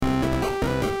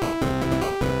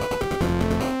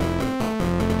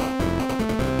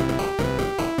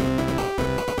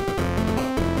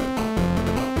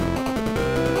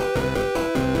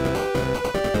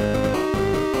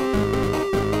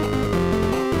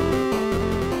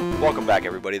Welcome back,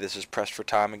 everybody. This is Pressed for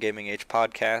Time, a Gaming Age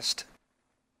podcast.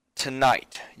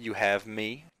 Tonight, you have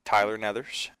me, Tyler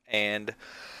Nethers, and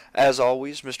as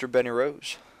always, Mr. Benny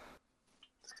Rose.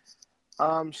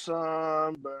 I'm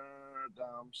sunburned,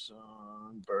 I'm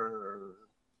sunburned.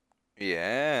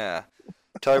 Yeah.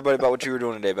 Tell everybody about what you were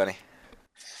doing today, Benny.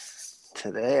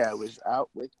 Today I was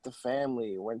out with the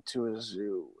family, went to a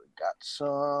zoo, got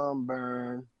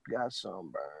sunburned, got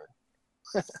sunburned.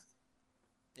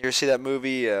 You ever see that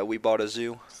movie, We Bought a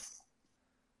Zoo?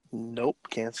 Nope,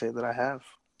 can't say that I have.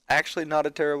 Actually, not a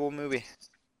terrible movie.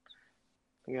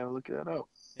 I gotta look that up.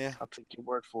 Yeah, I'll take your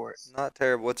word for it. not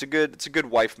terrible. It's a good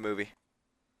wife movie.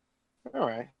 All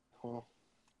right, well,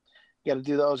 you gotta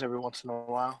do those every once in a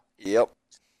while. Yep.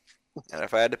 And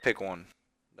if I had to pick one,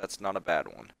 that's not a bad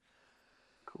one.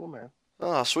 Cool, man.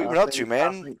 Oh, sweet up to,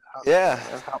 man. How,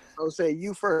 Yeah. I'll say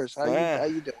you first. How Yeah.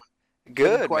 you doing?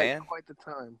 Good, quite, man. Quite the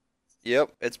time.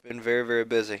 Yep, it's been very, very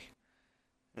busy.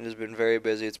 It has been very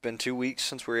busy. It's been 2 weeks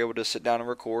since we were able to sit down and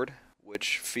record,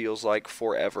 which feels like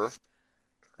forever.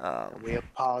 We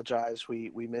apologize.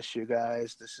 We miss you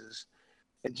guys.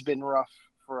 It's been rough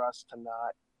for us to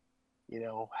not,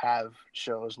 have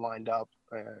shows lined up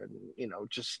and,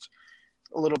 just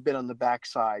a little bit on the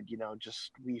backside, just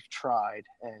we've tried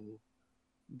and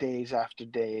days after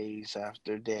days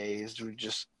after days, we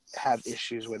just have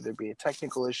issues, whether it be a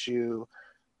technical issue,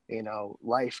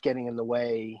 life getting in the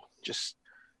way, just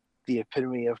the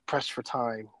epitome of press for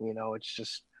time. It's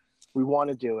just, we want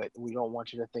to do it. We don't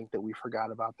want you to think that we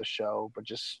forgot about the show, but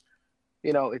just,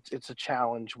 it's a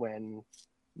challenge when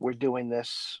we're doing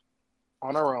this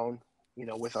on our own,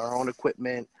 with our own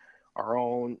equipment, our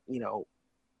own, $2,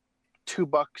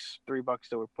 $3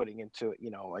 that we're putting into it,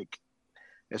 like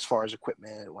as far as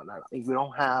equipment and whatnot. Like, we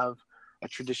don't have a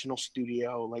traditional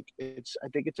studio. I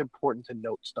think it's important to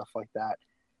note stuff like that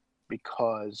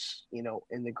because,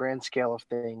 in the grand scale of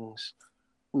things,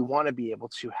 we want to be able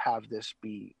to have this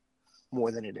be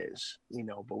more than it is,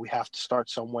 but we have to start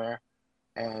somewhere.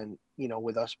 And,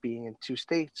 with us being in two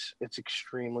states, it's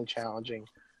extremely challenging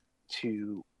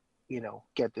to,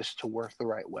 get this to work the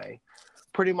right way.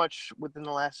 Pretty much within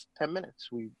the last 10 minutes,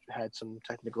 we've had some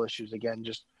technical issues again,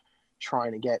 just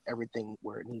trying to get everything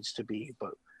where it needs to be.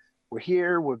 But we're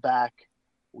here, we're back.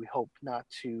 We hope not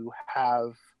to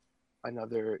have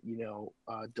another,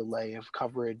 delay of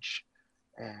coverage.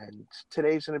 And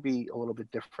today's going to be a little bit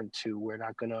different too. We're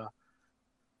not going to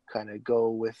kind of go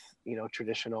with,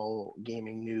 traditional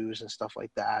gaming news and stuff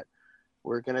like that.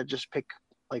 We're going to just pick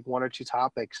like one or two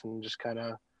topics and just kind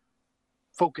of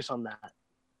focus on that.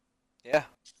 Yeah,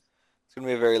 it's gonna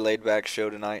be a very laid back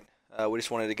show tonight. We just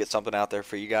wanted to get something out there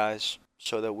for you guys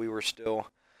so that we were still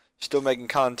making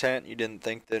content. You didn't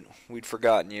think that we'd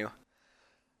forgotten you.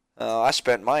 I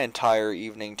spent my entire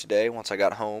evening today, once I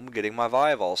got home, getting my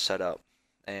Vive all set up,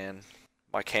 and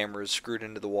my cameras screwed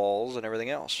into the walls and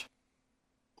everything else.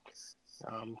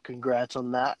 Congrats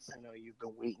on that. I know you've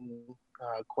been waiting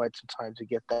quite some time to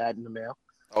get that in the mail.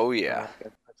 Oh yeah,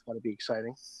 That's got to be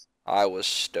exciting. I was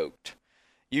stoked.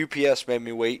 UPS made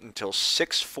me wait until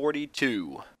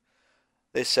 6:42.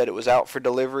 They said it was out for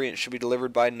delivery and it should be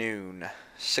delivered by noon.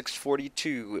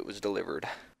 6:42 it was delivered.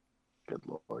 Good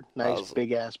Lord. Nice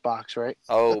big ass box, right?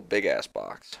 Oh, big ass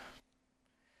box.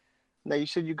 Now, you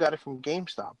said you got it from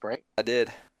GameStop, right? I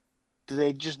did. Do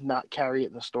they just not carry it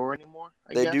in the store anymore,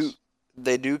 I They guess? do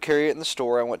they do carry it in the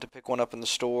store. I went to pick one up in the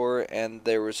store and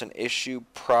there was an issue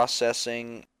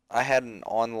processing. I had an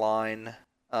online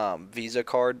Visa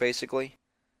card basically,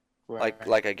 Right.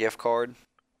 like a gift card.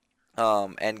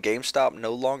 And GameStop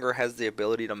no longer has the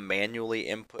ability to manually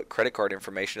input credit card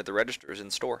information at the registers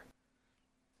in store.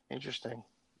 Interesting.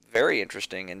 Very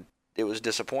interesting, and it was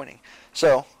disappointing.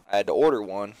 So I had to order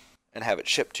one and have it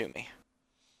shipped to me.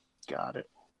 Got it.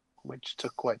 Which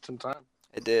took quite some time.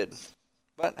 It did.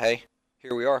 But hey,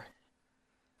 here we are.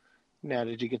 Now,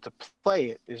 did you get to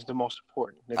play it? Is the most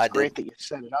important. It's I great did. that you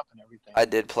set it up and everything. I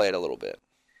did play it a little bit.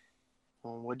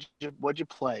 Well, what'd you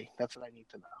play? That's what I need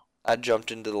to know. I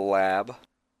jumped into the lab,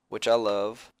 which I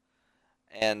love,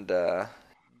 and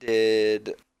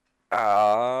did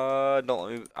don't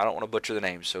let me, I don't want to butcher the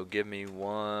name, so give me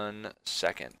 1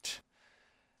 second.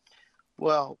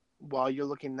 Well, while you're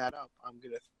looking that up, I'm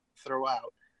gonna throw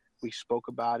out. We spoke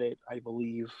about it, I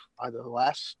believe, either the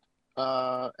last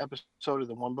episode or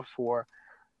the one before.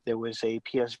 There was a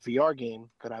PSVR game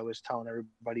that I was telling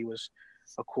everybody was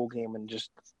a cool game, and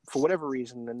just for whatever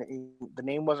reason, the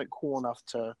name wasn't cool enough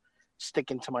to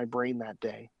stick into my brain that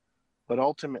day. But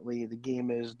ultimately, the game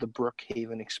is the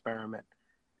Brookhaven Experiment,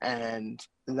 and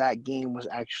that game was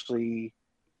actually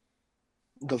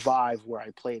the Vive where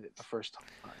I played it the first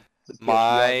time. The PSVR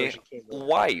My version came with.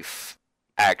 wife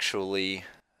actually,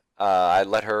 I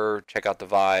let her check out the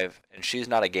Vive, and she's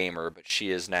not a gamer, but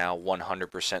she is now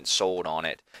 100% sold on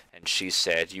it. And she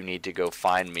said, "You need to go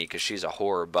find me," because she's a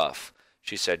horror buff.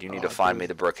 She said, "You need to Oh, find me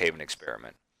dude, the Brookhaven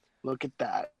Experiment." look at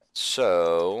that.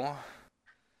 So,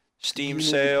 Steam You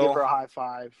need to give her sale, a high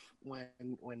five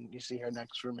when you see her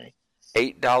next for me.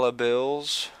 $8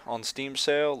 bills on Steam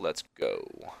sale. Let's go.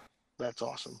 That's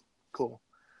awesome. Cool.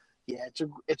 Yeah,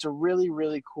 it's a really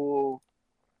really cool.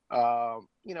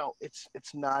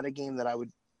 It's not a game that I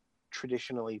would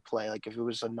traditionally play. Like if it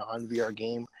was a non VR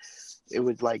game, it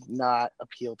would like not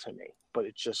appeal to me. But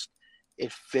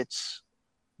it fits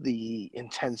the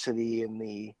intensity and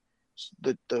the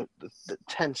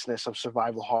tenseness of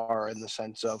survival horror in the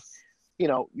sense of,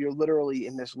 you're literally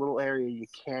in this little area, you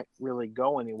can't really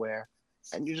go anywhere,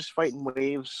 and you're just fighting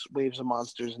waves of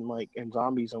monsters and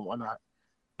zombies and whatnot.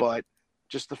 But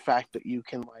just the fact that you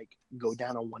can like go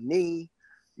down on one knee,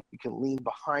 you can lean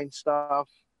behind stuff,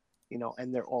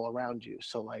 and they're all around you.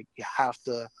 So like you have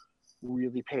to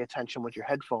really pay attention with your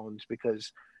headphones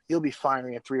because you'll be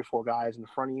firing at 3 or 4 guys in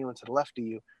front of you and to the left of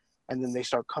you, and then they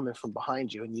start coming from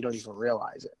behind you and you don't even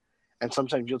realize it. And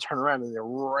sometimes you'll turn around and they're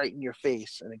right in your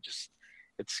face, and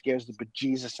it scares the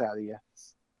bejesus out of you.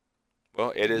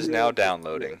 Well, it is now Really good, really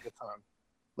downloading. good time.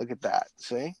 Look at that.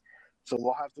 See? So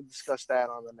we'll have to discuss that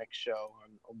on the next show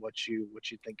on what you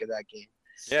think of that game,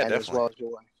 Yeah, and as definitely. well as your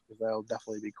wife, because that'll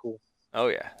definitely be cool. Oh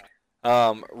yeah.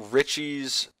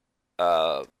 Richie's,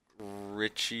 uh,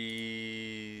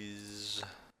 Richie's,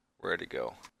 where'd it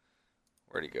go?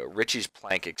 Where'd it go? Richie's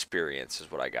Plank Experience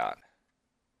is what I got.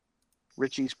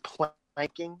 Richie's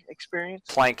planking experience.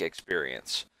 Plank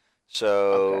Experience. Okay.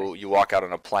 So you walk out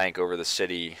on a plank over the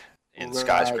city in Right.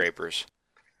 skyscrapers.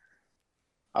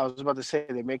 I was about to say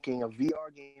they're making a VR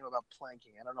game about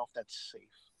planking. I don't know if that's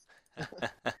safe.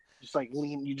 Just like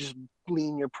you just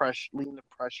lean the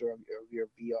pressure of your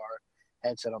VR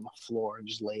headset on the floor and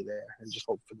just lay there and just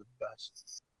hope for the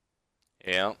best.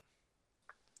 Yeah.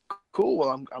 Cool.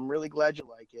 Well, I'm really glad you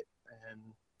like it, and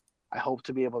I hope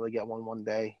to be able to get one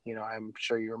day. I'm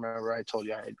sure you remember I told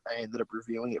you I ended up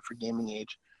reviewing it for Gaming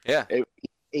Age. Yeah.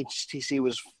 HTC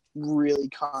was really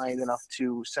kind enough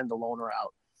to send a loaner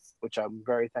out, which I'm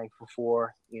very thankful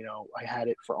for. I had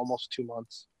it for almost 2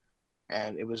 months,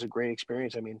 and it was a great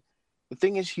experience. I mean, the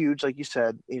thing is huge, like you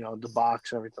said. The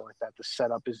box and everything like that. The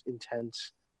setup is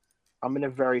intense. I'm in a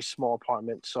very small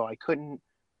apartment, so I couldn't,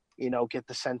 get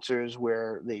the sensors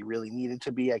where they really needed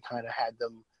to be. I kind of had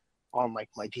them on like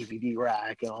my DVD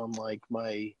rack and on like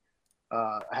my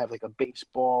I have like a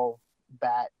baseball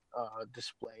bat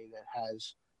display that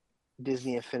has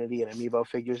Disney Infinity and Amiibo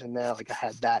figures in there. Like I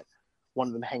had that one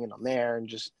of them hanging on there, and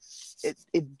just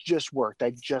it just worked.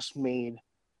 I just made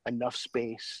enough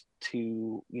space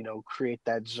to create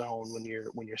that zone when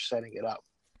you're setting it up.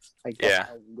 Like that's Yeah.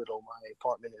 how little my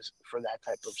apartment is for that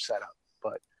type of setup.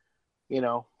 But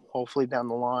hopefully down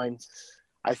the line,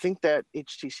 I think that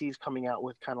HTC is coming out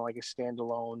with kind of like a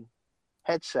standalone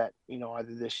headset,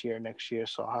 either this year or next year.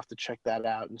 So I'll have to check that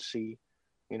out and see,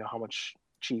 how much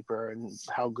cheaper and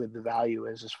how good the value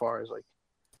is as far as like,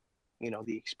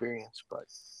 the experience. But,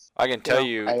 I can tell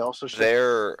you I also should,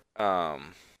 their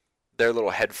little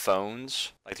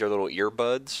headphones, like their little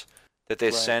earbuds that they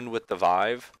right. send with the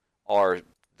Vive are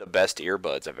the best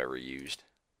earbuds I've ever used.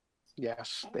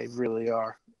 Yes, they really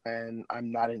are. And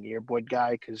I'm not an earbud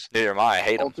guy because Neither am I. I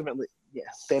hate them. ultimately, yeah,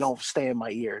 they don't stay in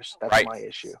my ears. That's Right. my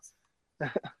issue.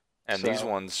 And these So,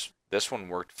 ones, this one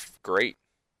worked great.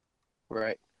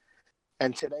 right.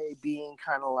 And today being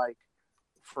kind of like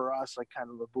for us, like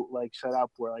kind of the bootleg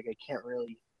setup where like I can't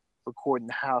really record in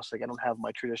the house. Like I don't have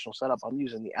my traditional setup. I'm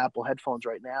using the Apple headphones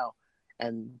right now,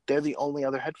 and they're the only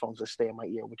other headphones that stay in my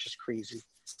ear, which is crazy.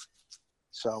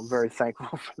 So I'm very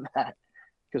thankful for that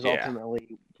because Yeah.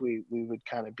 ultimately we would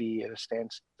kind of be at a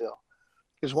standstill.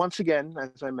 Because once again,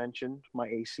 as I mentioned, my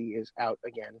AC is out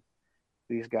again.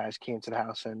 These guys came to the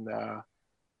house and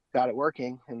got it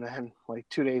working, and then like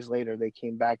 2 days later they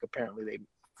came back. Apparently they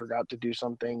forgot to do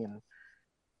something and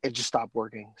it just stopped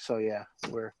working. So yeah,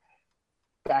 we're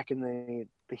back in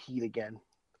the heat again.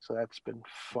 So that's been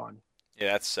fun.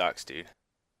 Yeah, that sucks, dude.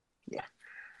 Yeah.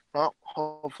 Well,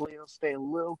 hopefully it'll stay a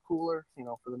little cooler,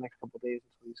 for the next couple of days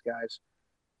until these guys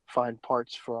find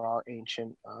parts for our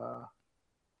ancient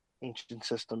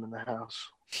system in the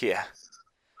house. Yeah.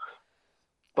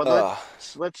 But Uh,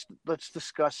 let's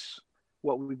discuss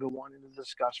what we've been wanting to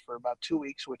discuss for about 2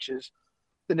 weeks, which is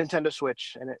the Nintendo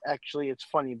Switch. And it's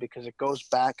funny because it goes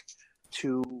back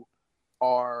to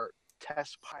our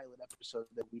test pilot episode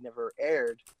that we never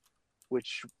aired,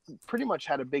 which pretty much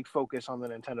had a big focus on the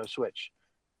Nintendo Switch.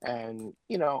 And,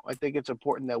 you know, I think it's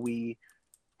important that we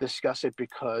discuss it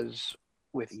because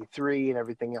with E3 and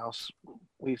everything else,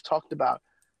 we've talked about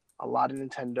a lot of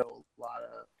Nintendo, a lot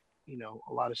of, you know,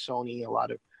 a lot of Sony,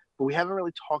 but we haven't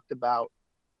really talked about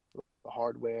the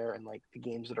hardware and like the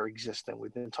games that are existing.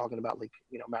 We've been talking about like,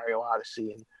 you know, Mario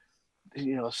Odyssey and,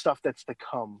 you know, stuff that's to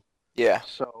come. Yeah.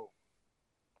 So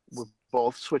we're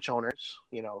both Switch owners,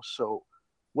 you know, so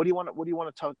what do you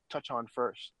want to touch on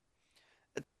first?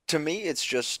 To me, it's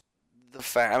just the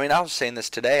fact. I mean, I was saying this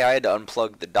today. I had to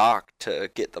unplug the dock to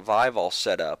get the Vive all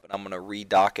set up, and I'm gonna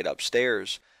redock it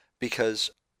upstairs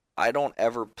because I don't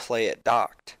ever play it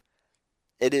docked.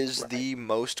 It is Right. the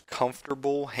most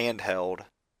comfortable handheld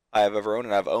I have ever owned,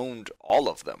 and I've owned all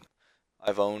of them.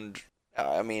 I've owned,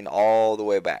 I mean, all the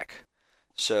way back.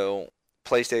 So,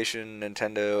 PlayStation,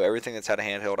 Nintendo, everything that's had a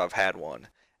handheld, I've had one.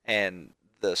 And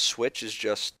the Switch is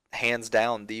just hands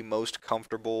down the most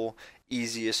comfortable,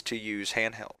 easiest to use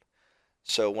handheld.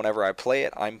 So, whenever I play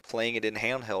it, I'm playing it in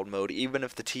handheld mode, even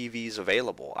if the TV is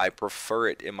available. I prefer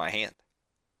it in my hand.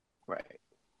 Right.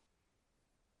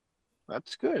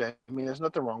 That's good. I mean, there's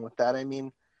nothing wrong with that. I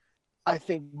mean, I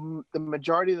think the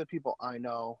majority of the people I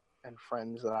know and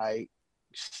friends that I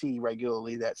see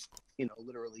regularly that, you know,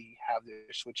 literally have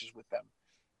their Switches with them,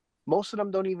 most of them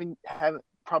don't even have,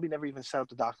 probably never even set up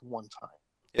the dock one time.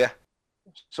 Yeah.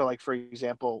 So, like, for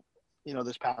example, you know,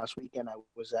 this past weekend I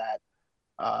was at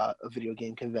a video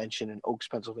game convention in Oaks,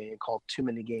 Pennsylvania called Too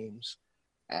Many Games.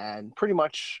 And pretty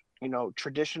much, you know,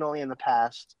 traditionally in the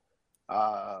past,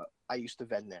 I used to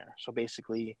vend there. So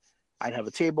basically, I'd have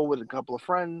a table with a couple of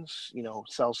friends, you know,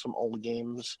 sell some old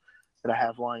games that I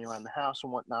have lying around the house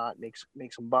and whatnot,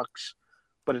 make some bucks.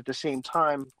 But at the same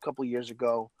time, a couple of years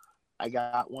ago, I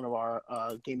got one of our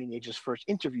Gaming Age's first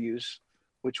interviews,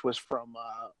 which was from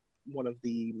one of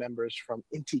the members from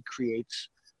Inti Creates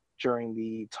during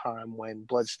the time when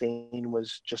Bloodstain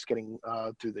was just getting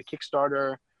through the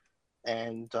Kickstarter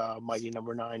and Mighty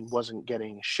Number Nine wasn't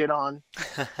getting shit on.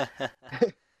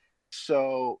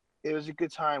 So it was a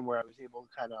good time where I was able to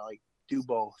kind of like do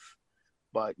both.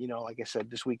 But you know, like I said,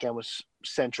 this weekend was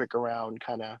centric around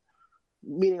kind of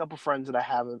meeting up with friends that I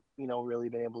haven't, you know, really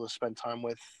been able to spend time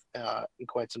with in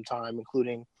quite some time,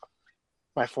 including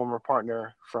my former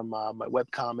partner from my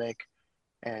webcomic,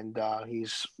 and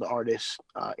he's the artist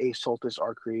Ace Soltis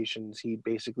Art Creations. He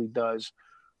basically does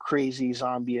crazy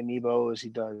zombie amiibos. He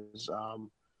does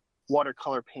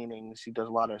watercolor paintings. He does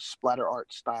a lot of splatter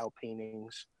art style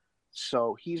paintings.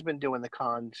 So he's been doing the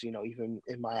cons, you know, even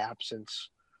in my absence.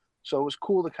 So it was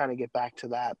cool to kind of get back to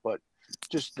that. But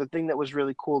just the thing that was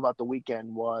really cool about the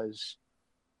weekend was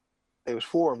there was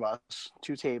four of us,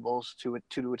 two tables, two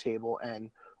to a table,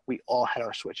 and we all had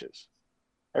our switches.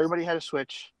 Everybody had a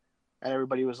switch, and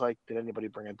everybody was like, "Did anybody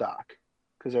bring a dock?"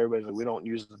 Because everybody's like, "We don't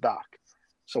use the dock."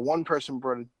 So one person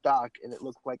brought a dock, and it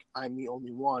looked like I'm the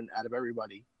only one out of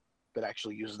everybody that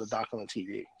actually uses the dock on the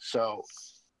TV. So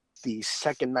the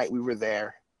second night we were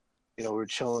there, you know, we were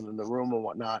chilling in the room and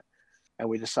whatnot, and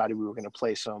we decided we were going to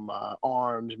play some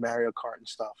Arms, Mario Kart, and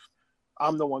stuff.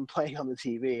 I'm the one playing on the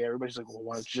TV. Everybody's like, "Well,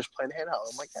 why don't you just play the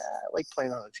handheld?" I'm like, I like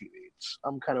playing on the TV.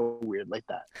 I'm kind of weird like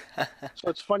that. So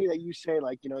it's funny that you say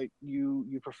like, you know,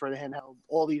 you prefer the handheld.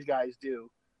 All these guys do.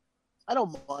 I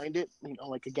don't mind it. You know,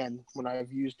 like again, when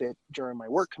I've used it during my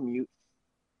work commute,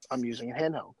 I'm using a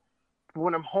handheld. But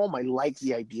when I'm home, I like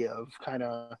the idea of kind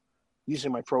of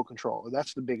using my Pro controller.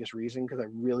 That's the biggest reason because I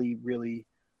really, really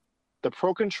the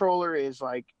Pro controller is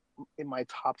like in my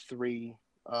top three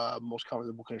most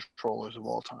comfortable controllers of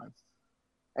all time.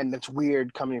 And that's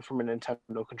weird coming from a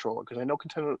Nintendo controller because I know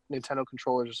Nintendo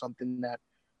controllers are something that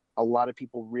a lot of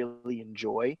people really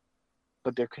enjoy,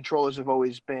 but their controllers have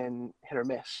always been hit or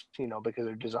miss, you know, because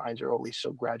their designs are always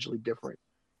so gradually different.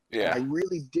 And I Yeah.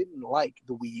 really didn't like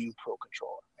the Wii U Pro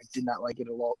controller. I did not like it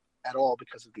at all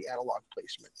because of the analog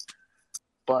placement.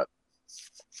 But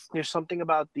there's something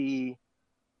about the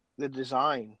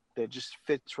design that just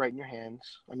fits right in your hands.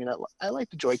 I mean, I like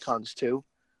the Joy Cons too.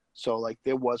 So like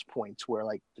there was points where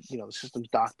like you know the system's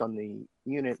docked on the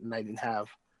unit and I didn't have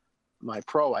my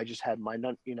Pro. I just had my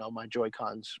you know my Joy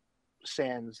Cons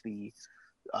sans the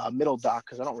middle dock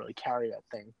because I don't really carry that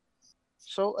thing.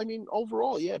 So I mean,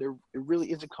 overall, yeah, it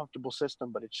really is a comfortable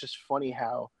system, but it's just funny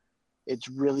how it's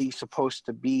really supposed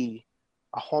to be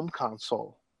a home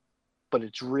console, but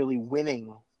it's really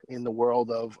winning in the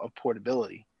world of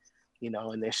portability, you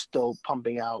know, and they're still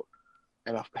pumping out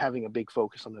and having a big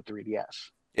focus on the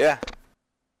 3DS. Yeah.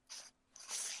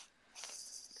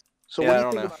 So what Yeah, do I you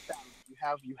don't think know. about that?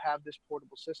 You have this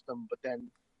portable system, but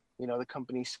then you know the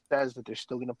company says that they're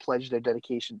still going to pledge their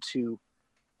dedication to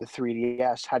the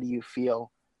 3DS. How do you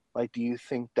feel Like, do you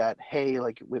think that, hey,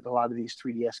 like with a lot of these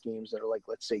 3DS games that are like,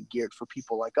 let's say, geared for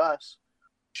people like us,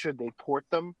 should they port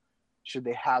them? Should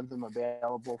they have them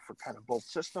available for kind of both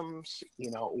systems,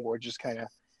 or just kind of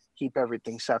keep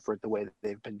everything separate the way that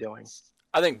they've been doing?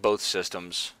 I think both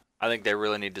systems. I think they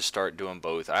really need to start doing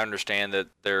both. I understand that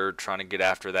they're trying to get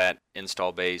after that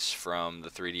install base from the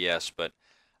 3DS, but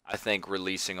I think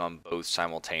releasing on both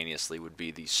simultaneously would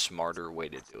be the smarter way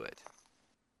to do it.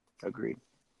 Agreed.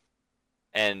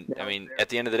 And I Now, mean, at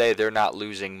the end of the day, they're not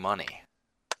losing money.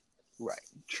 right.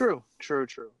 True, true,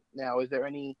 true. Now, is there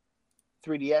any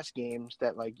 3DS games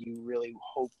that like you really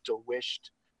hoped or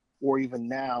wished, or even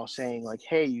now saying like,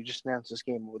 hey, you just announced this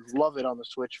game, would love it on the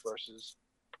Switch versus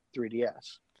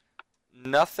 3DS?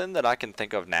 Nothing that I can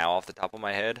think of now off the top of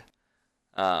my head.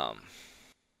 Um,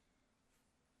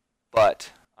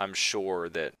 but I'm sure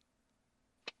that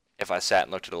if I sat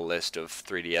and looked at a list of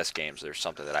 3DS games, there's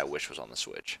something that I wish was on the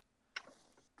Switch.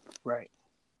 Right.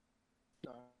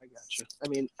 I got you. I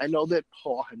mean, I know that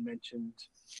Paul had mentioned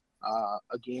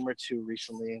a game or two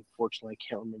recently. Unfortunately, I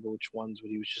can't remember which ones,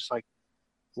 but he was just like,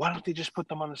 why don't they just put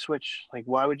them on the Switch? Like,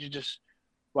 why would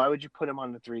you put them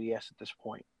on the 3DS at this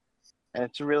point? And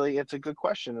it's a good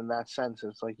question in that sense.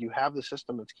 It's like you have the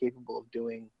system that's capable of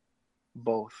doing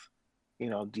both.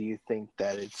 Do you think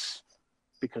that it's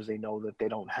because they know that they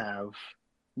don't have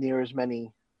near as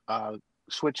many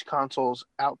Switch consoles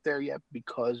out there yet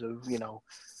because of,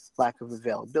 lack of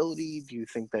availability? Do you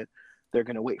think that they're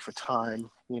going to wait for time,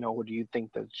 or do you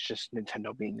think that it's just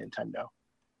Nintendo being Nintendo?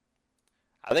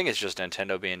 I think it's just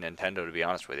Nintendo being Nintendo, to be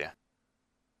honest with you.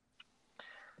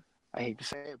 I hate to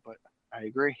say it, but I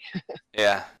agree.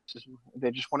 Yeah.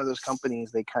 They're just one of those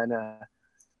companies. They kind of,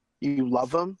 you love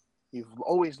them. You've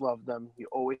always loved them. You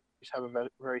always have a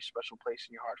very special place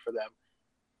in your heart for them.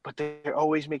 But they're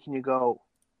always making you go,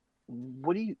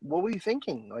 what were you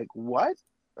thinking? Like, what?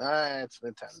 It's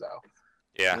Nintendo.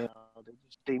 Yeah.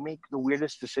 They make the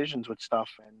weirdest decisions with stuff,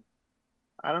 and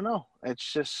I don't know.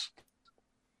 It's just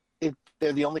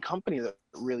they're the only company that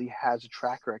really has a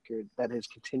track record that has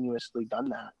continuously done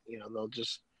that. They'll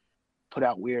just put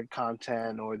out weird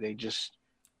content, or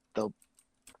they'll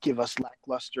give us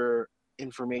lackluster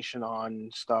information on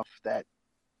stuff that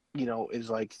is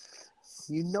like,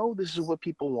 this is what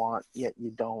people want, yet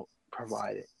you don't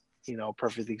provide it.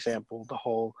 Perfect example, the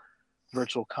whole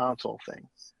virtual console thing.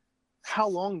 How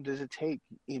long does it take?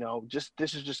 Just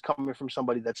this is just coming from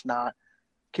somebody that's not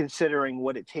considering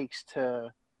what it takes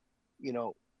to, you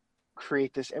know,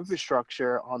 create this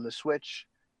infrastructure on the Switch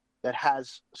that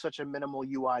has such a minimal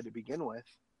UI to begin with.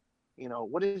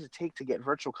 What does it take to get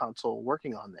virtual console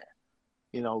working on there?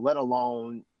 Let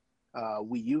alone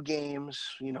Wii U games,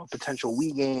 potential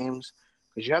Wii games,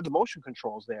 because you have the motion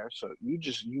controls there. So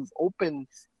you've opened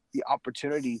the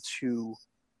opportunity to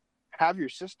have your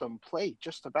system play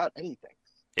just about anything.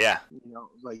 Yeah.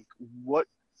 Like what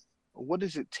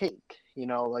does it take?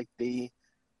 Like they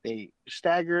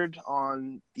staggered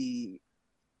on the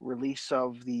release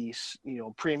of the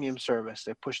premium service.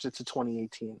 They pushed it to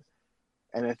 2018,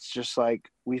 and it's just like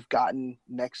we've gotten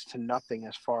next to nothing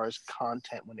as far as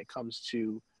content when it comes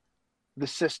to the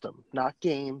system, not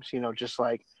games. Just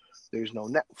like there's no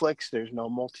Netflix, there's no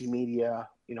multimedia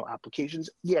applications.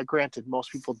 Yeah, granted,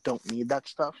 most people don't need that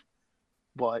stuff,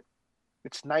 but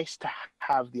it's nice to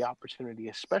have the opportunity,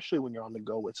 especially when you're on the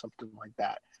go with something like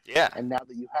that. Yeah. And now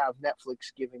that you have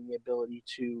Netflix giving the ability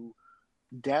to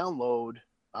download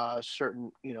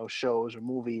certain shows or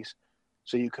movies,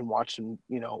 so you can watch them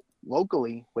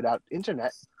locally without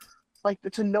internet, like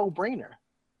it's a no-brainer.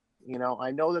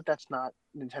 I know that that's not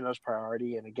Nintendo's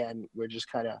priority, and again, we're just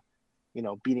kind of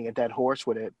beating a dead horse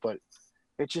with it, but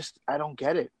it just I don't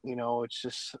get it. It's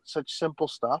just such simple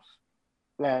stuff,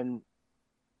 and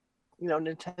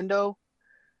Nintendo,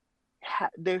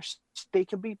 they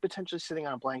could be potentially sitting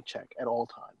on a blank check at all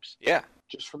times. Yeah.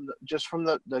 Just from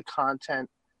the content,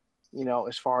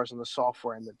 as far as on the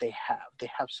software and that they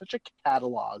have such a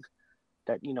catalog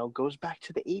that goes back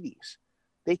to the 80s.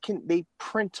 They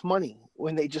print money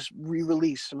when they just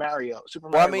re-release Super Mario.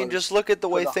 Well, I mean, just look at the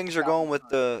way the things are going with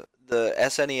the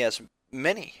SNES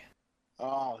Mini.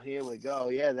 Oh, here we go.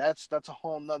 Yeah, that's a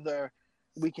whole nother.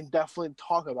 We can definitely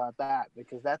talk about that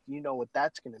because what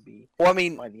that's going to be. Well, I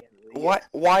mean, by the end of the year.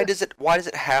 why does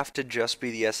it have to just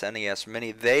be the SNES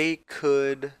Mini? They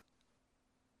could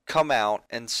come out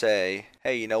and say,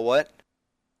 hey, you know what?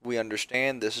 We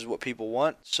understand this is what people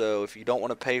want, so if you don't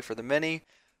want to pay for the Mini,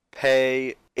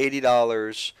 pay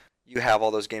 $80. You have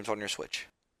all those games on your Switch.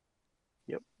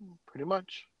 Yep, pretty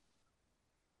much.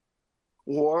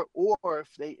 Or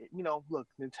if they, look,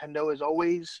 Nintendo is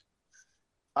always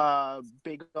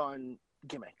big on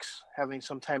gimmicks, having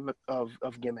some type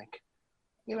of gimmick.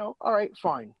 All right,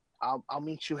 fine. I'll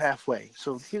meet you halfway.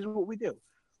 So here's what we do: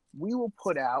 we will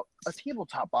put out a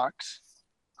tabletop box,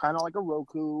 kind of like a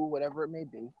Roku, whatever it may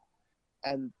be,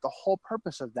 and the whole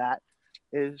purpose of that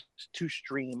is to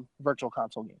stream virtual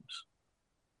console games.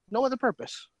 No other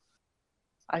purpose.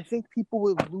 I think people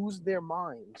would lose their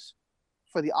minds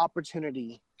for the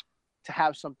opportunity to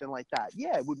have something like that.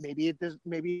 Yeah, maybe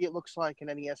it looks like an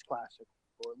NES classic,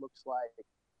 or it looks like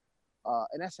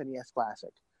an SNES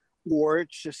classic, or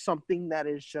it's just something that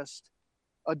is just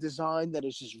a design that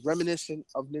is just reminiscent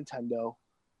of Nintendo,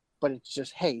 but it's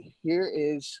just, hey, here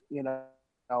is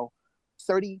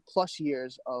 30 plus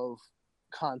years of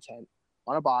content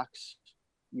on a box.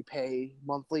 You pay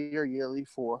monthly or yearly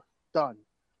for, done.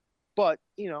 But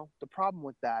the problem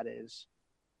with that is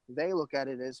they look at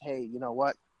it as, hey, you know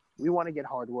what? We want to get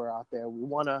hardware out there. We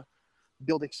want to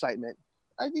build excitement.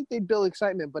 I think they'd build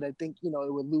excitement, but I think it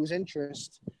would lose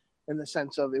interest in the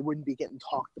sense of it wouldn't be getting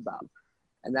talked about.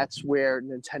 And that's where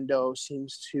Nintendo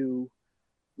seems to,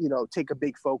 take a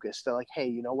big focus. They're like, hey,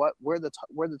 you know what? We're the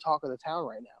talk of the town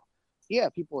right now. Yeah,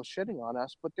 people are shitting on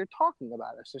us, but they're talking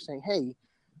about us. They're saying, hey,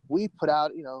 we put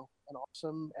out, an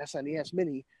awesome SNES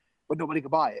Mini, but nobody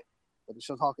could buy it. But they're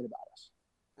still talking about us.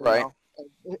 Right.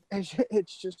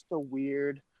 It's just a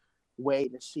weird way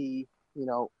to see,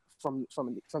 from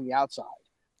the outside,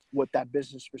 what that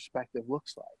business perspective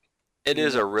looks like. It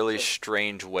is a really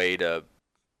strange way to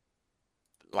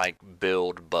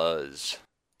build buzz.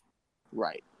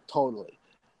 Right, totally.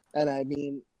 And I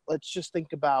mean, let's just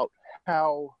think about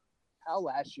how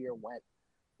last year went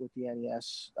with the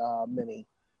NES Mini.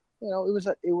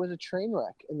 It was a train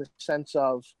wreck in the sense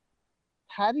of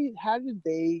how did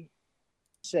they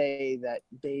say that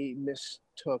they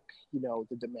mistook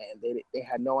the demand? They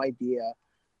had no idea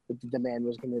that the demand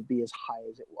was going to be as high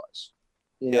as it was.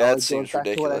 It seems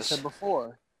ridiculous. To what I said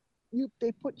before.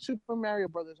 They put Super Mario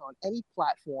Brothers on any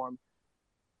platform,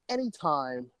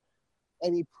 anytime,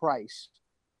 any price,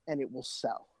 and it will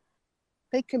sell.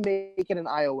 They can make it an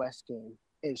iOS game.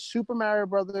 Is Super Mario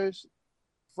Brothers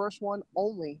first one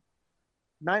only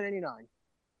 $9.99,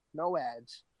 no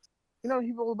ads?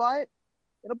 People will buy it.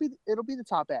 It'll be the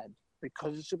top ad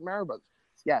because it's Super Mario Brothers.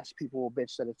 Yes, people will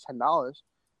bitch that it's $10,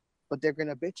 but they're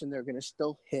gonna bitch and they're gonna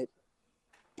still hit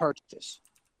purchase.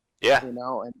 Yeah.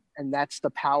 And that's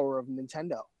the power of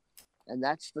Nintendo. And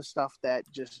that's the stuff that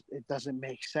just, it doesn't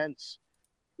make sense.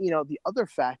 The other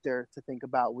factor to think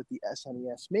about with the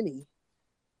SNES Mini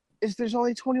is there's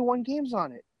only 21 games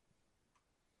on it.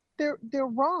 They're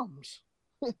ROMs.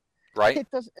 Right. It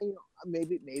doesn't,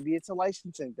 maybe it's a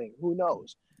licensing thing. Who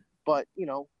knows? But,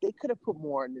 they could have put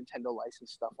more Nintendo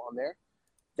licensed stuff on there.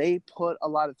 They put a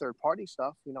lot of third-party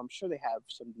stuff. I'm sure they have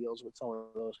some deals with some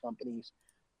of those companies.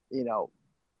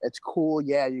 It's cool.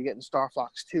 Yeah, you're getting Star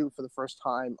Fox 2 for the first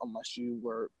time, unless you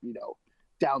were,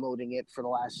 downloading it for the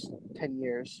last 10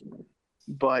 years.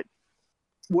 But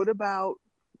what about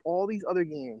all these other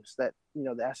games that, the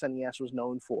SNES was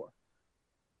known for?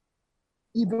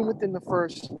 Even within the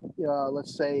first,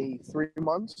 let's say, 3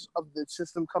 months of the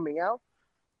system coming out,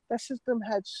 that system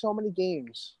had so many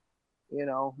games,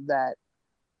 that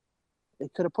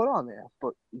it could have put on there.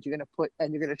 But you're going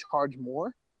to charge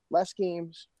more, less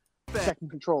games, second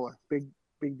controller, big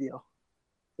deal.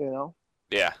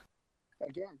 Yeah.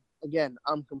 Again,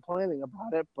 I'm complaining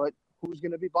about it, but who's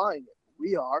going to be buying it?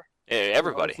 We are. Yeah,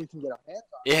 everybody. If we can get our hands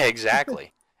on it. Yeah,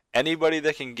 exactly. Anybody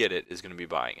that can get it is going to be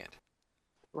buying it.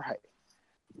 Right.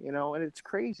 And it's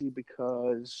crazy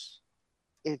because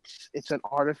it's an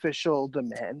artificial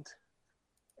demand,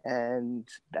 and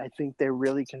I think they're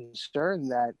really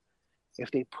concerned that if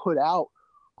they put out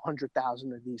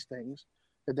 100,000 of these things,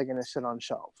 that they're going to sit on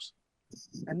shelves.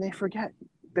 And they forget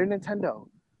they're Nintendo.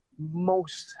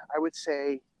 I would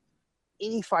say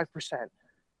 85%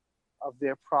 of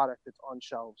their product that's on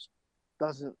shelves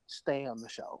doesn't stay on the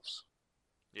shelves.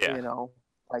 Yeah.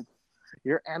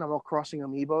 Your Animal Crossing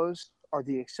amiibos are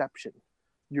the exception.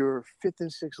 Your 5th and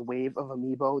 6th wave of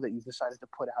amiibo that you decided to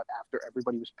put out after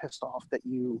everybody was pissed off that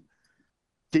you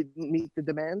didn't meet the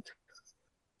demand,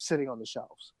 sitting on the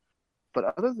shelves.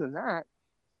 But other than that,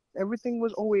 everything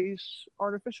was always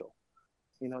artificial.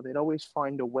 They'd always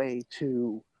find a way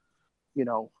to,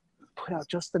 put out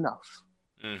just enough.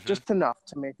 Mm-hmm. Just enough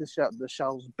to make the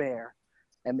shelves bare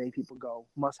and make people go,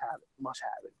 must have it, must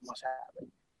have it, must have it.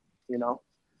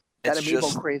 That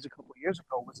amiibo craze a couple of years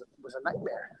ago was a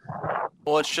nightmare.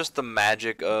 Well, it's just the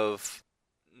magic of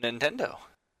Nintendo.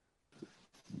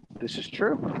 This is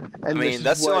true. And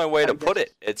that's the only way to put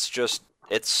it.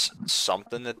 It's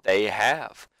something that they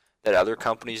have that other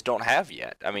companies don't have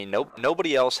yet.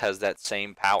 Nobody else has that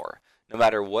same power. no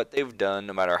matter what they've done,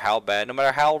 no matter how bad, no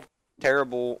matter how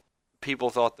terrible people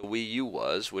thought the Wii U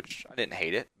was, which I didn't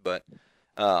hate it, but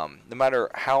no matter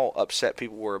how upset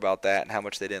people were about that and how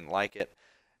much they didn't like it,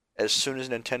 as soon as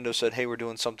Nintendo said, "Hey, we're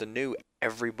doing something new,"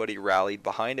 everybody rallied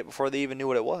behind it before they even knew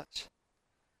what it was.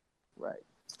 Right.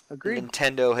 Agreed.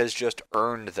 Nintendo has just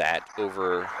earned that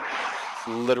over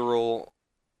literal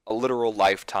a literal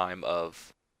lifetime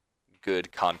of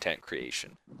good content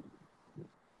creation.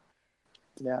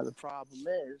 Now the problem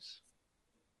is,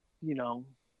 you know,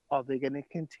 are they going to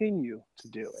continue to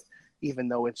do it, even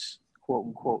though it's quote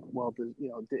unquote well, you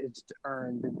know, it's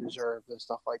earned and deserved and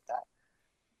stuff like that.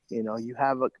 You know, you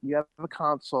have a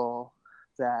console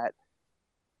that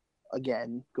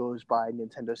again goes by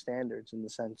Nintendo standards in the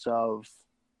sense of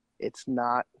it's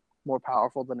not more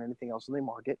powerful than anything else in the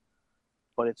market,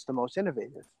 but it's the most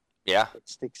innovative. Yeah. It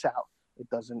sticks out. It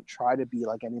doesn't try to be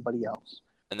like anybody else.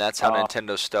 And that's how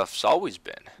Nintendo stuff's always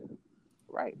been.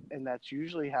 Right. And that's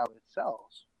usually how it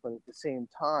sells. But at the same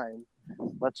time,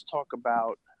 let's talk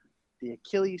about the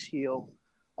Achilles heel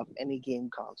of any game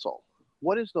console.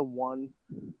 What is the one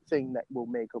thing that will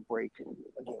make or break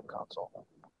a game console?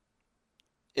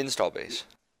 Install base.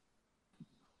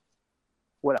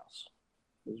 What else?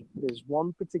 There's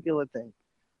one particular thing.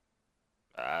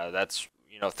 That's,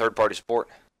 third-party support.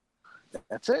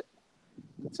 That's it.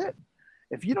 That's it.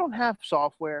 If you don't have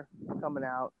software coming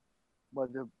out,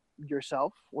 whether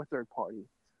yourself or third party,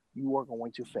 you are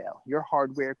going to fail. Your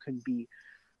hardware can be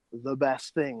the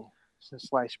best thing since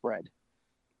sliced bread.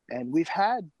 And we've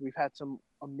had some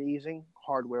amazing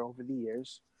hardware over the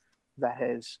years that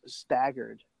has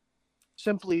staggered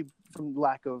simply from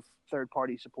lack of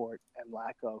third-party support and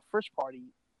lack of first-party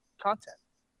content.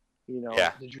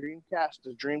 Yeah. The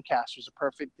Dreamcast was a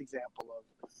perfect example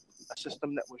of a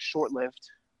system that was short-lived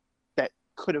that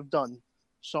could have done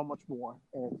so much more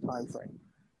in its time frame.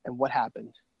 And what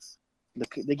happened?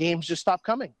 The games just stopped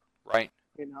coming. Right.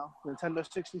 Nintendo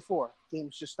 64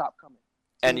 games just stopped coming.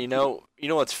 And you know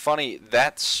what's funny?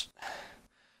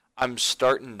 I'm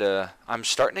starting to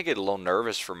get a little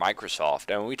nervous for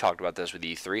Microsoft. I mean, we talked about this with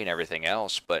E3 and everything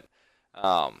else, but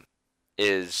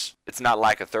it's not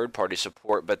lack of third-party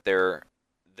support, but they're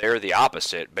the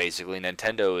opposite basically.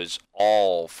 Nintendo is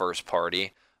all first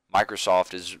party.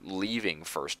 Microsoft is leaving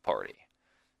first party.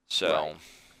 So right.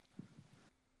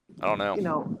 I don't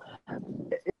know.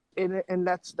 And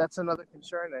that's another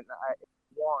concern. And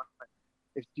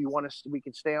we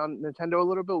can stay on Nintendo a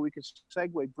little bit. We could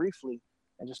segue briefly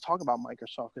and just talk about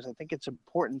Microsoft, because I think it's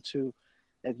important to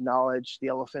acknowledge the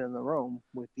elephant in the room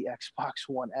with the Xbox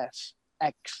One S.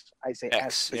 I say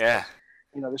X. S. Yeah.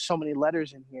 There's so many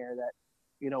letters in here that,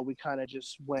 we kind of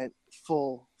just went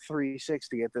full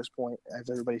 360 at this point, as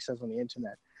everybody says on the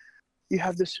internet. You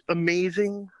have this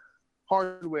amazing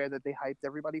hardware that they hyped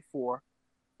everybody for,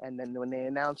 and then when they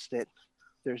announced it,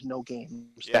 there's no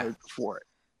games for it.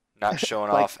 Not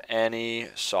showing off any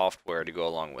software to go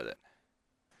along with it.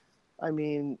 I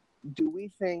mean, do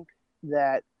we think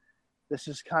that this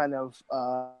is kind of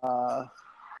a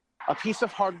piece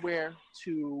of hardware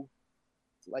to,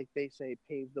 like they say,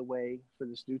 pave the way for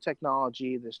this new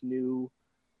technology, this new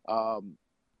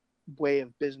way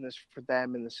of business for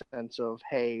them, in the sense of,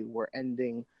 hey, we're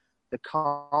ending the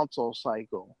console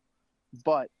cycle?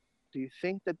 But do you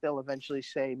think that they'll eventually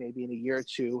say, maybe in a year or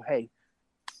two, hey,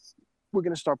 we're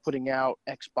going to start putting out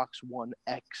Xbox One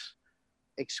X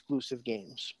exclusive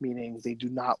games, meaning they do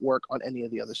not work on any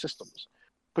of the other systems,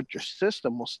 but your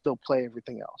system will still play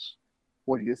everything else?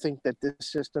 Or do you think that this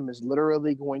system is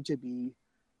literally going to be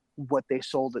what they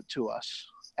sold it to us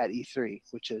at E3,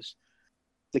 which is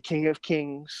the King of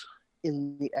Kings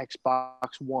in the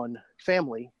Xbox One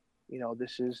family?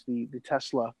 This is the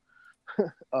Tesla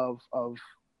of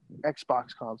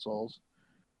Xbox consoles.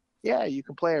 Yeah, you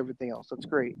can play everything else. That's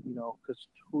great, because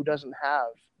who doesn't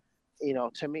have,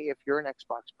 to me, if you're an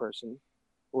Xbox person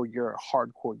or you're a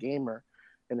hardcore gamer,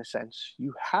 in a sense,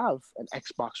 you have an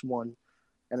Xbox One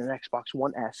and an Xbox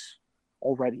One S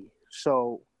already.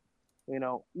 So,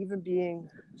 even being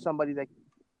somebody that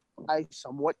I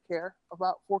somewhat care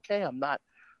about 4K, I'm not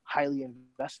highly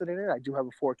invested in it. I do have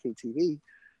a 4K TV.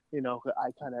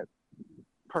 I kind of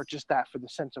purchased that for the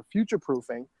sense of future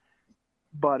proofing.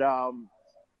 But I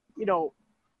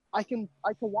can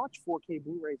watch 4K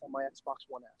Blu-rays on my Xbox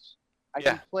One S. I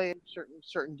can play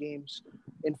certain games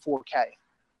in 4K.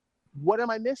 What am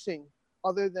I missing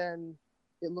other than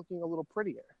it looking a little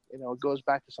prettier? It goes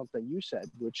back to something you said,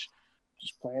 which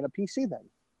is playing a PC then.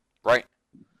 Right.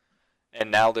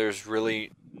 And now there's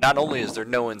really, not only is there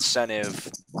no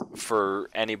incentive for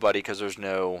anybody because there's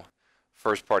no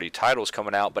first-party titles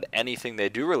coming out, but anything they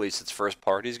do release that's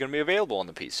first-party is going to be available on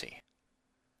the PC.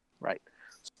 right?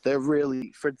 So they're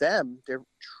really, for them, there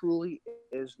truly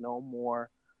is no more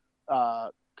uh,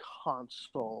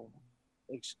 console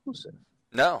exclusive.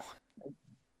 No.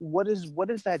 What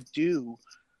does that do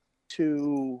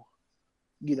to,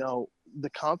 you know, the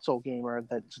console gamer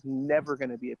that's never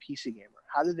going to be a PC gamer?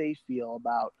 How do they feel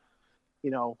about,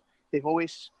 you know, they've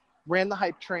always ran the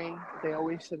hype train. They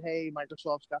always said, hey,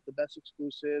 Microsoft's got the best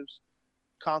exclusives,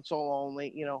 console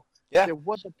only. You know, Yeah. there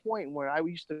was a point where I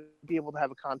used to be able to have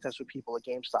a contest with people at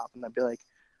GameStop, and I'd be like,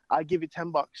 I'll give you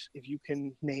 $10 if you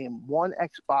can name one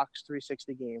Xbox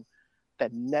 360 game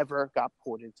that never got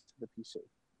ported to the PC.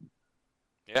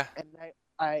 Yeah. And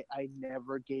I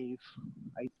never gave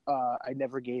I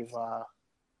never gave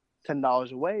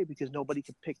 $10 away because nobody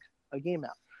could pick a game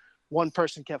out. One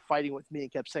person kept fighting with me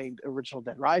and kept saying Original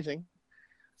Dead Rising,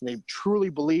 and they truly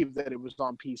believed that it was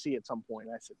on PC at some point.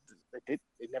 I said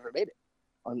it never made it.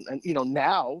 And you know,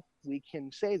 now we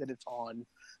can say that it's on,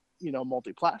 you know,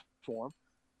 multi-platform,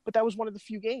 but that was one of the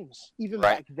few games even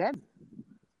Right. back then.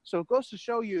 So it goes to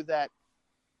show you that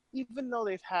even though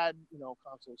they've had, you know,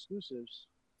 console exclusives,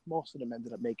 most of them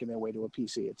ended up making their way to a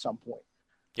PC at some point.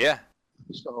 Yeah.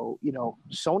 So, you know,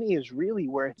 Sony is really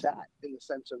where it's at in the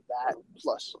sense of that,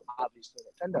 plus obviously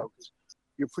Nintendo, because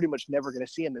you're pretty much never going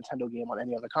to see a Nintendo game on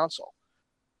any other console.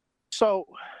 So,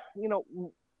 you know,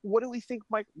 what do we think?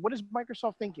 What is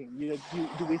Microsoft thinking? You know,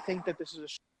 do we think that this is a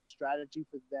strategy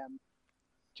for them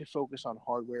to focus on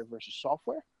hardware versus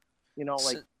software? You know,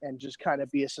 like, and just kind of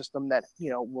be a system that, you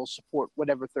know, will support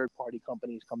whatever third-party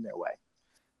companies come their way.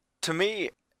 To me,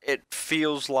 it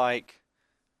feels like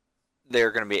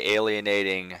they're going to be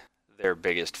alienating their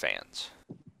biggest fans.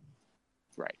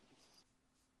 Right.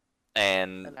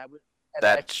 And I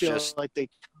that's feel just like they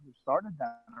started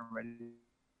that already.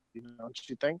 Don't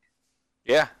you think?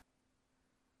 Yeah.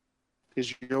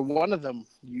 Because you're one of them.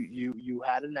 You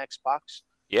had an Xbox.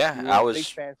 Yeah, I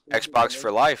was Xbox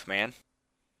for life, man.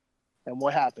 And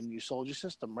what happened? You sold your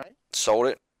system, right? Sold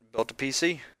it, built a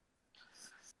PC.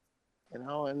 You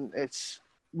know, and it's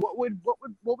what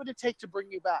would it take to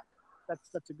bring you back?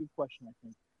 That's a good question, I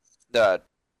think.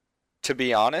 To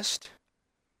be honest,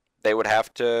 they would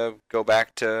have to go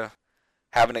back to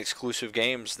having exclusive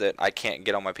games that I can't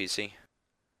get on my PC.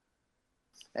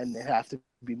 And they have to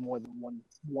be more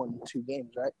than two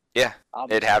games, right? Yeah,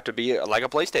 it'd have to be like a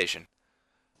PlayStation.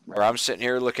 Right. Where I'm sitting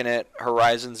here looking at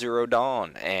Horizon Zero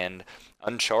Dawn and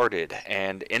Uncharted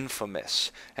and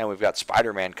Infamous, and we've got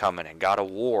Spider-Man coming and God of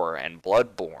War and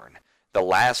Bloodborne, The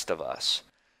Last of Us.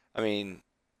 I mean,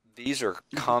 these are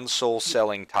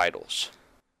console-selling titles.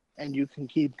 And you can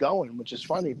keep going, which is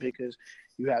funny because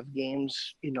you have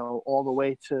games, you know, all the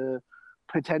way to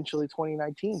potentially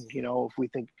 2019. You know, if we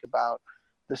think about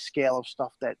the scale of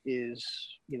stuff that is,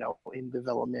 you know, in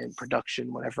development,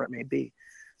 production, whatever it may be,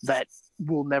 that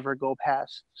will never go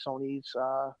past Sony's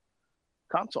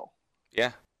console.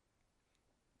 Yeah.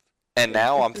 And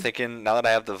now I'm thinking, now that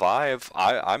I have the Vive,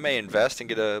 I may invest and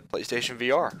get a PlayStation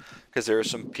VR because there are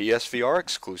some PSVR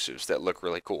exclusives that look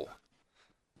really cool.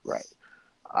 Right.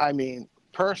 I mean,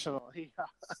 personally,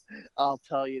 I'll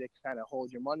tell you to kind of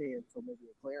hold your money until maybe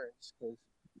a clearance because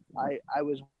I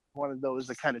was one of those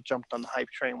that kind of jumped on the hype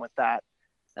train with that.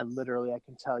 And literally, I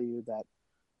can tell you that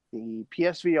the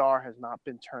PSVR has not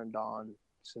been turned on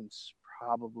since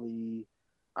probably,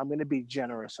 I'm going to be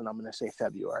generous and I'm going to say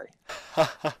February.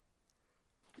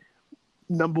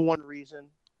 Number one reason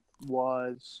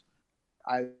was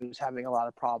I was having a lot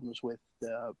of problems with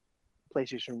the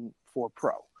PlayStation 4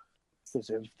 Pro because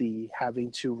of the having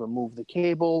to remove the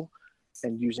cable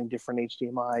and using different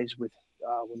HDMIs with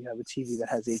when you have a TV that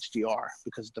has HDR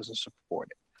because it doesn't support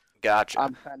it. Gotcha.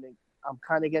 I'm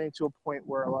kind of getting to a point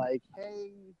where like,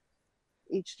 hey,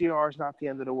 HDR is not the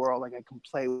end of the world. Like I can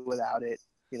play without it.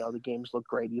 You know, the games look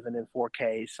great even in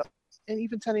 4K, so, and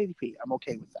even 1080p. I'm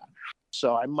okay with that.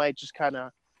 So I might just kind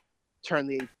of turn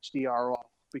the HDR off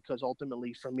because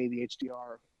ultimately, for me, the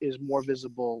HDR is more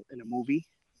visible in a movie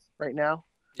right now.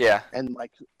 Yeah. And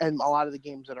a lot of the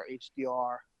games that are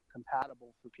HDR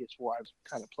compatible for PS4, I've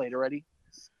kind of played already.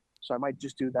 So I might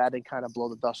just do that and kind of blow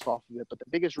the dust off of it. But the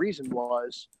biggest reason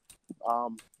was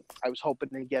I was hoping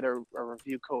to get a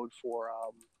review code for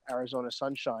Arizona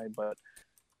Sunshine, but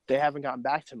they haven't gotten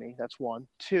back to me. That's one.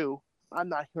 Two, I'm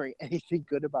not hearing anything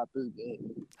good about this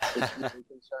game,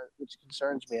 which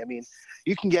concerns me. I mean,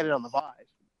 you can get it on the Vive,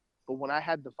 but when I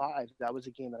had the Vive, that was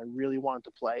a game that I really wanted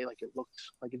to play. Like it looked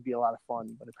like it'd be a lot of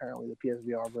fun, but apparently the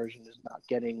PSVR version is not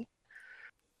getting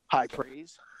high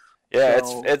praise. Yeah,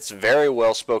 so, it's very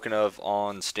well spoken of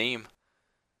on Steam.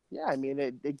 Yeah, I mean,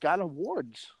 it got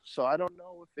awards, so I don't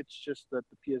know if it's just that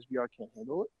the PSVR can't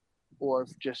handle it, or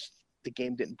if just the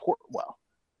game didn't port well.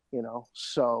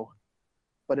 So,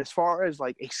 but as far as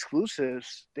like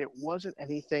exclusives, there wasn't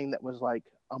anything that was like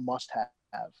a must-have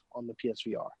on the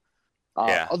PSVR.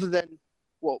 Yeah. Other than,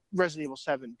 well, Resident Evil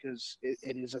 7, because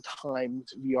it is a timed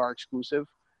VR exclusive.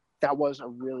 That was a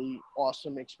really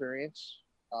awesome experience.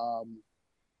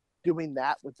 Doing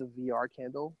that with the VR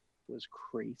candle was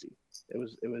crazy. It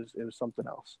was something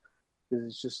else.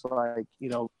 It's just like,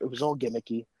 it was all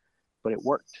gimmicky, but it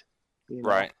worked.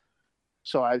 Right.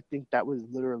 So I think that was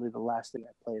literally the last thing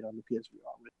I played on the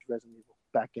PSVR with Resident Evil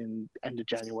back in end of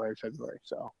January, February.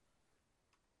 So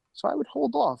I would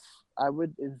hold off. I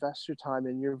would invest your time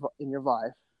in your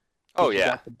Vive. Oh yeah. You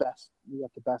got the best. You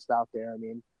got the best out there. I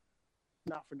mean,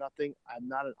 not for nothing. I'm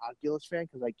not an Oculus fan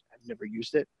because I've never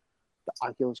used it. The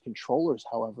Oculus controllers,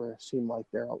 however, seem like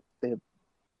they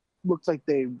looks like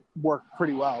they work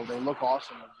pretty well. They look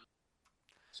awesome.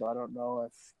 So I don't know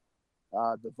if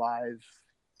the Vive.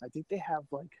 I think they have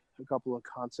like a couple of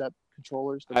concept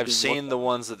controllers. I've seen the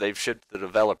ones that they've shipped to the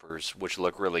developers, which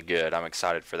look really good. I'm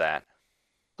excited for that.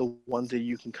 The ones that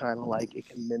you can kind of like, it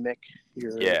can mimic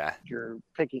your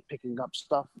picking up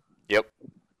stuff. Yep.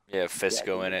 Yeah,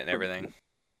 Fisco in it and everything.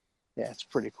 Yeah, it's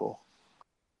pretty cool.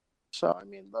 So I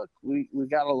mean, look, we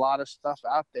got a lot of stuff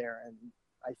out there, and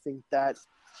I think that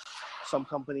some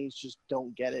companies just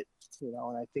don't get it,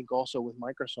 And I think also with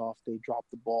Microsoft, they dropped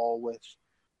the ball with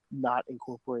not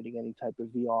incorporating any type of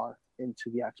VR into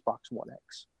the Xbox One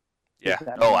X. Yeah.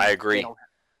 Oh, I agree.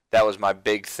 That was my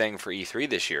big thing for E3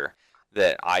 this year,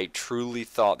 that I truly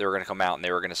thought they were going to come out and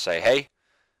they were going to say, hey,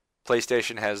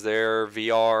 PlayStation has their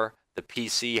VR, the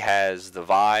PC has the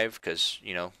Vive, because,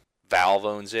 Valve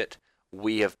owns it.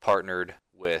 We have partnered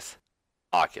with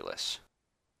Oculus.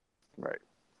 Right.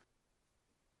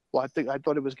 Well, I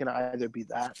thought it was going to either be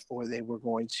that, or they were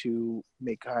going to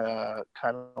make kind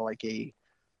of like a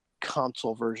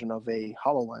console version of a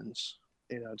HoloLens,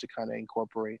 to kind of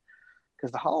incorporate,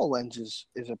 because the HoloLens is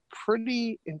a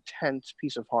pretty intense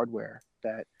piece of hardware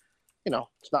that,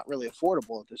 it's not really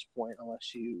affordable at this point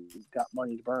unless you got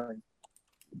money to burn.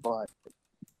 But,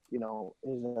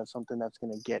 isn't that something that's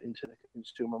going to get into the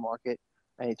consumer market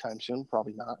anytime soon?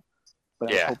 Probably not. But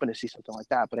I was hoping to see something like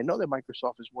that. But I know that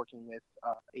Microsoft is working with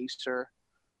Acer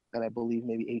and I believe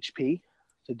maybe HP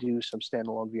to do some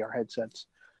standalone VR headsets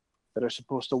that are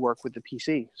supposed to work with the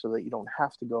PC so that you don't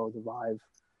have to go the Vive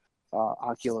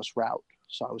Oculus route.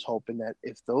 So I was hoping that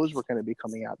if those were going to be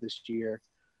coming out this year,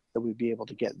 that we'd be able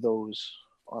to get those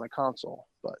on a console.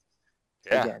 But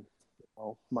again,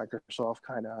 Microsoft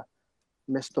kind of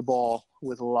missed the ball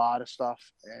with a lot of stuff,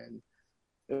 and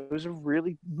it was a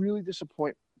really, really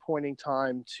disappointing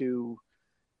time to,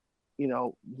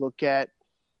 look at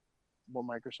what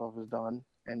Microsoft has done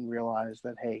and realize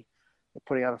that, hey, they're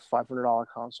putting out a $500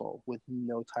 console with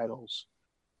no titles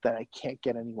that I can't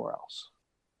get anywhere else.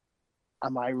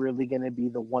 Am I really going to be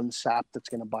the one sap that's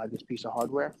going to buy this piece of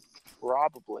hardware?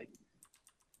 Probably.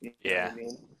 You know what I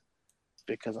mean?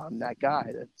 Because I'm that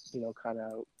guy that, kind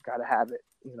of got to have it,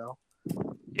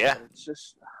 Yeah. But it's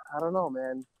just, I don't know,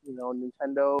 man.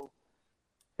 Nintendo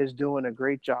is doing a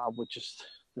great job with just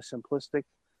the simplistic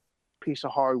piece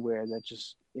of hardware that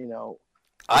just,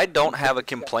 I don't have a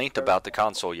complaint about the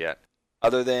console yet.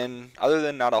 Other than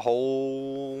not a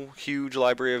whole huge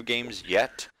library of games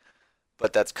yet,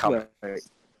 but that's coming. Right.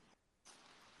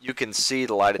 You can see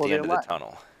the light at the end of the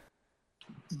tunnel.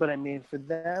 But I mean, for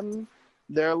them,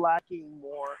 they're lacking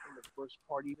more in the first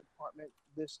party department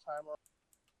this time on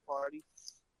party.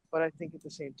 But I think at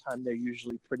the same time, they're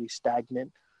usually pretty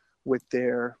stagnant with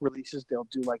their releases. They'll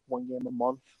do like one game a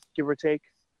month, give or take.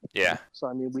 Yeah. So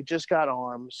I mean, we just got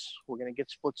ARMS. We're gonna get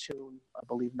Splatoon, I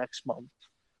believe, next month.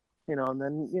 And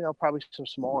then probably some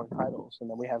smaller titles, and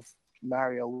then we have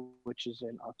Mario, which is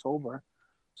in October.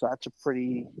 So that's a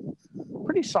pretty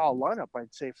solid lineup,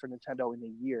 I'd say, for Nintendo in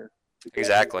a year.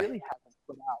 Exactly. They really haven't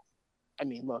put out. I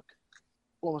mean, look,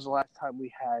 when was the last time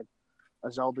we had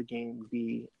a Zelda game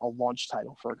be a launch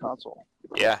title for a console?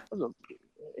 Yeah.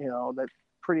 That's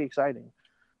pretty exciting.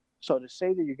 So to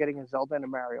say that you're getting a Zelda and a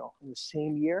Mario in the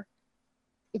same year,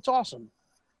 it's awesome.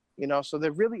 So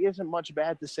there really isn't much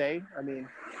bad to say. I mean,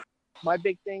 my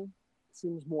big thing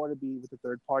seems more to be with the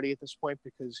third party at this point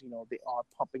because, they are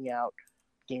pumping out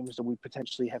games that we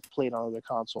potentially have played on other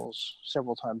consoles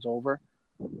several times over.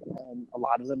 And a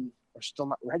lot of them are still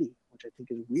not ready, which I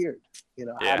think is weird.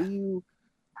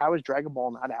 How is Dragon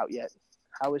Ball not out yet?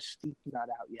 How is Steep not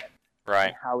out yet? Right.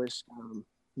 And how is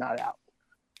not out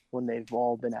when they've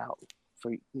all been out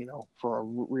for a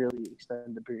really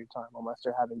extended period of time, unless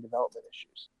they're having development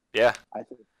issues. Yeah. I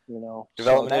think,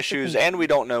 development issues, and we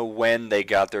don't know when they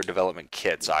got their development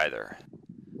kits either.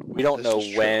 we don't This know is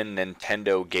true. when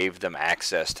Nintendo gave them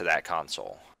access to that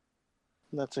console.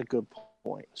 That's a good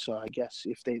point. So I guess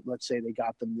if let's say they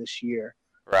got them this year,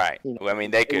 Right. you know, Well, I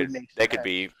mean, it would make they could sense.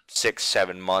 be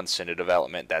 6-7 months into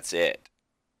development. That's it.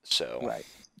 So. Right.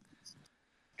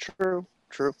 True.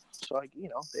 So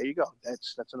there you go.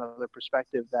 That's another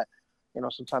perspective that,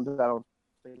 sometimes I don't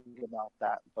think about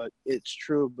that, but it's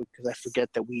true because I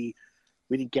forget that we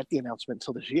didn't get the announcement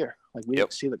until this year. Like we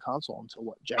didn't see the console until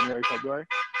what, January, February.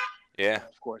 Yeah. And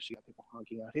of course, you got people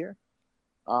honking out here.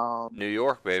 New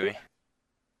York, baby. Yeah.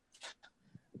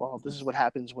 Well, this is what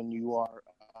happens when you are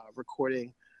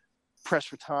recording Press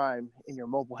for Time in your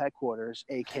mobile headquarters,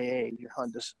 aka your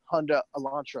Honda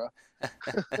Elantra,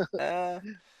 because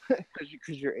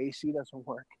your AC doesn't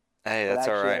work. Hey, that's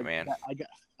all right, man.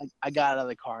 I got out of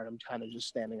the car and I'm kind of just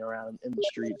standing around in the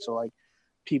street. So like,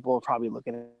 people are probably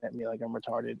looking at me like I'm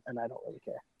retarded, and I don't really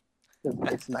care.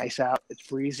 It's nice out. It's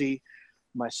breezy.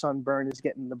 My sunburn is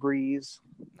getting the breeze.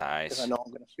 Nice. I know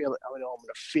I'm gonna feel it. I know I'm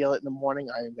gonna feel it in the morning.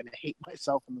 I am gonna hate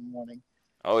myself in the morning.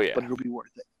 Oh yeah. But it'll be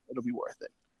worth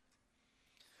it.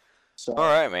 So. All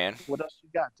right, man. What else you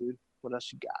got, dude? What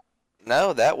else you got?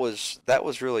 No, that was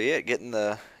really it. Getting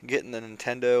the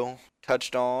Nintendo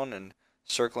touched on and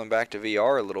circling back to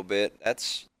VR a little bit.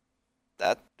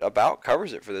 That about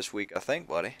covers it for this week, I think,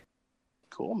 buddy.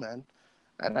 Cool, man.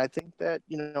 And I think that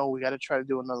we got to try to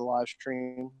do another live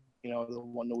stream. The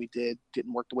one that we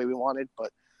didn't work the way we wanted, but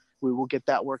we will get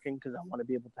that working because I want to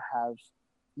be able to have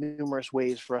numerous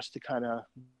ways for us to kind of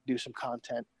do some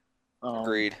content.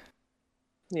 Agreed.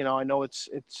 I know it's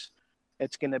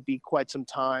going to be quite some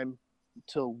time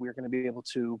until we're going to be able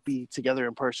to be together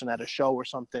in person at a show or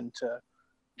something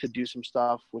to do some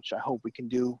stuff, which I hope we can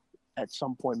do at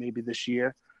some point, maybe this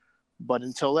year. But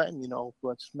until then,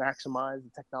 let's maximize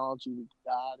the technology we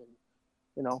got,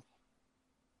 and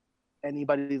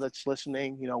anybody that's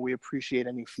listening, we appreciate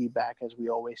any feedback. As we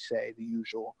always say, the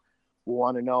usual. We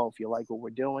want to know if you like what we're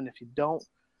doing. If you don't,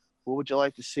 what would you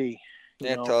like to see?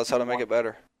 Tell us how to make it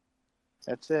better.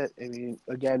 That's it. I mean,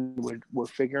 again, we're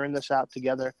figuring this out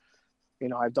together.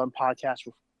 I've done podcasts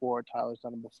before. Tyler's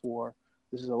done them before.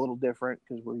 This is a little different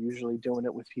because we're usually doing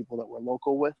it with people that we're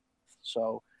local with.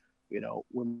 So,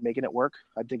 we're making it work.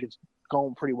 I think it's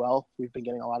going pretty well. We've been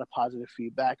getting a lot of positive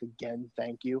feedback. Again,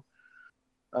 thank you.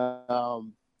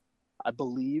 I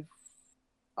believe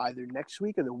either next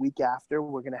week or the week after,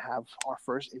 we're going to have our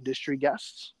first industry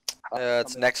guests.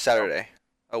 It's next Saturday,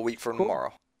 a week from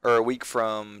tomorrow, or a week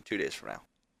from 2 days from now.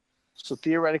 So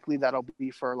theoretically, that'll be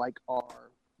for like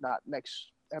our not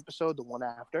next episode, the one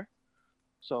after.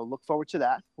 So look forward to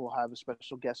that. We'll have a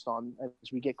special guest on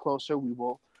as we get closer. We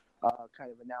will kind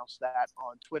of announce that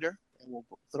on Twitter, and we'll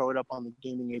throw it up on the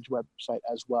Gaming Age website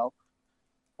as well.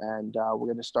 And we're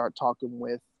going to start talking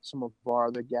with some of our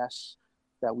other guests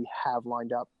that we have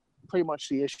lined up. Pretty much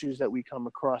the issues that we come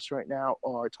across right now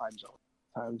are time zones.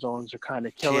 Time zones are kind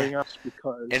of killing us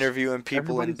because interviewing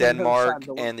people in Denmark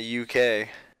and the UK.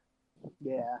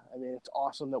 Yeah, I mean, it's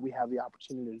awesome that we have the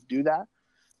opportunity to do that.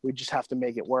 We just have to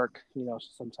make it work.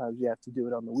 Sometimes you have to do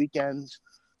it on the weekends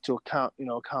to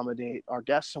accommodate our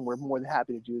guests, and we're more than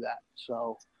happy to do that.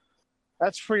 So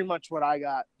that's pretty much what I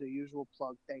got. The usual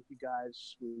plug. Thank you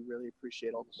guys. We really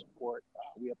appreciate all the support.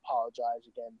 We apologize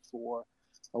again for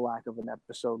the lack of an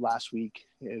episode last week.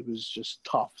 It was just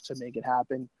tough to make it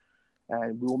happen,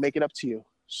 and we will make it up to you.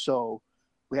 So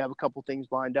we have a couple things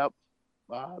lined up.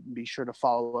 Be sure to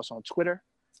follow us on Twitter.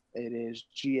 It is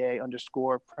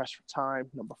GA_press for time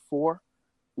 4.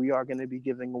 We are going to be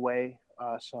giving away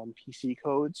some PC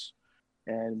codes,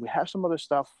 and we have some other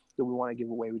stuff that we want to give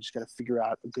away. We just got to figure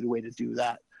out a good way to do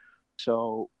that.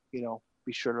 So, be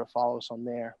sure to follow us on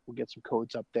there. We'll get some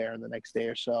codes up there in the next day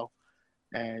or so.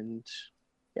 And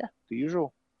yeah, the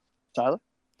usual. Tyler?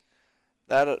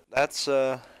 That's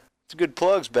good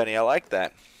plugs, Benny. I like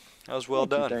that. That was well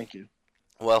done. Thank you.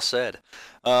 Well said.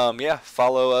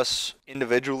 Follow us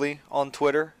individually on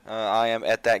Twitter. I am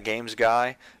at That Games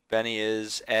Guy. Benny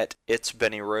is at It's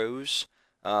Benny Rose.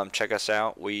 Check us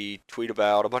out. We tweet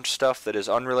about a bunch of stuff that is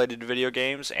unrelated to video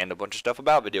games and a bunch of stuff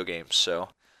about video games. So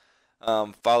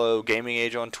follow Gaming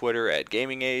Age on Twitter at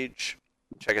Gaming Age.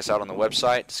 Check us out on the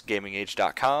website. It's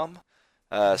gamingage.com.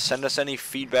 Send us any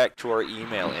feedback to our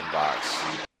email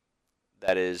inbox.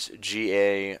 That is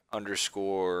GA_press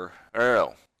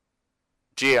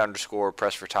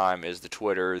for time is the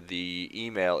Twitter. The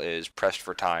email is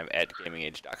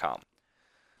pressedfortime@gamingage.com.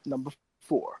 Number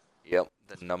 4. Yep,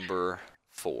 the number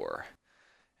 4.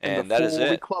 And that is it.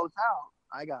 Before we close out,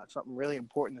 I got something really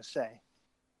important to say.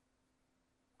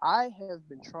 I have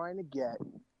been trying to get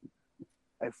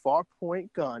a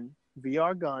Farpoint gun,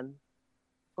 VR gun,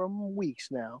 for weeks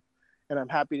now. and I'm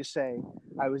happy to say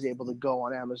I was able to go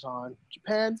on Amazon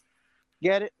Japan,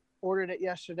 get it, ordered it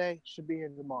yesterday, should be here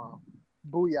tomorrow.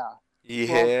 Booyah.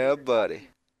 Yeah, buddy.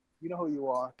 You know who you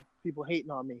are. People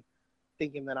hating on me,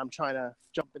 thinking that I'm trying to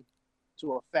jump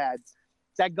into a fad.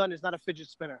 That gun is not a fidget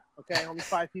spinner, okay? Only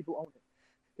 5 people own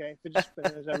it, okay? Fidget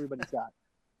spinners everybody's got.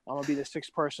 I'm going to be the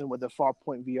 6th person with a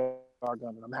Farpoint VR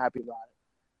gun, and I'm happy about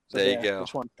it. So there you go.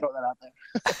 Just want to throw that out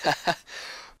there.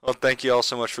 Well, thank you all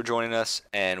so much for joining us,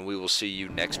 and we will see you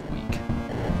next week.